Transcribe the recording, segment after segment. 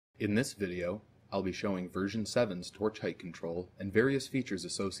In this video, I'll be showing version 7's torch height control and various features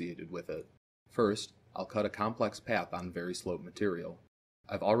associated with it. First, I'll cut a complex path on very slope material.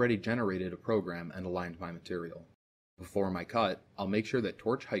 I've already generated a program and aligned my material. Before my cut, I'll make sure that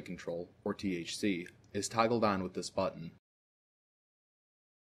torch height control, or THC, is toggled on with this button.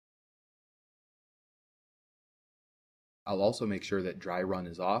 I'll also make sure that dry run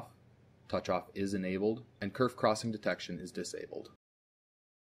is off, touch off is enabled, and kerf crossing detection is disabled.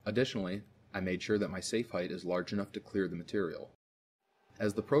 Additionally, I made sure that my safe height is large enough to clear the material.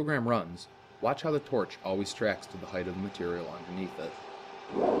 As the program runs, watch how the torch always tracks to the height of the material underneath it.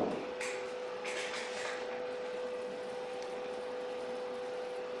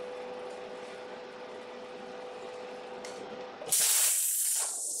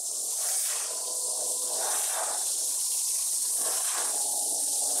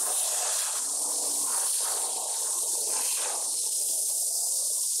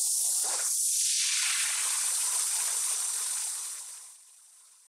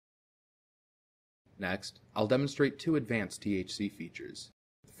 Next, I'll demonstrate two advanced THC features.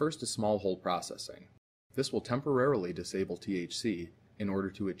 The first is small hole processing. This will temporarily disable THC in order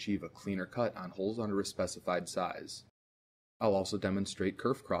to achieve a cleaner cut on holes under a specified size. I'll also demonstrate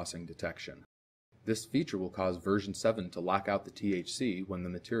kerf crossing detection. This feature will cause version 7 to lock out the THC when the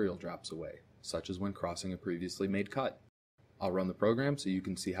material drops away, such as when crossing a previously made cut. I'll run the program so you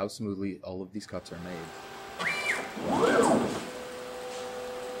can see how smoothly all of these cuts are made.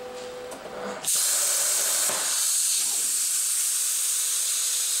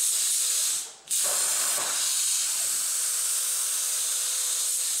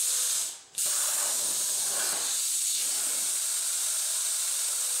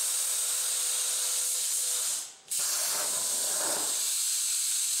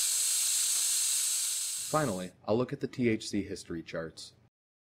 Finally, I'll look at the THC History Charts.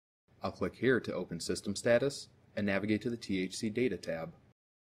 I'll click here to open System Status and navigate to the THC Data tab.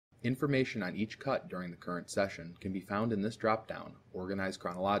 Information on each cut during the current session can be found in this drop-down, organized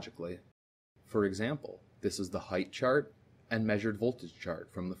chronologically. For example, this is the height chart and measured voltage chart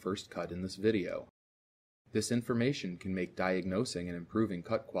from the first cut in this video. This information can make diagnosing and improving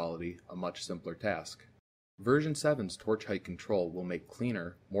cut quality a much simpler task. Version 7's torch height control will make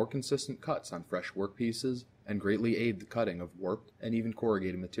cleaner, more consistent cuts on fresh workpieces and greatly aid the cutting of warped and even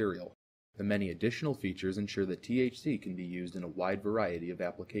corrugated material. The many additional features ensure that THC can be used in a wide variety of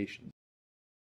applications.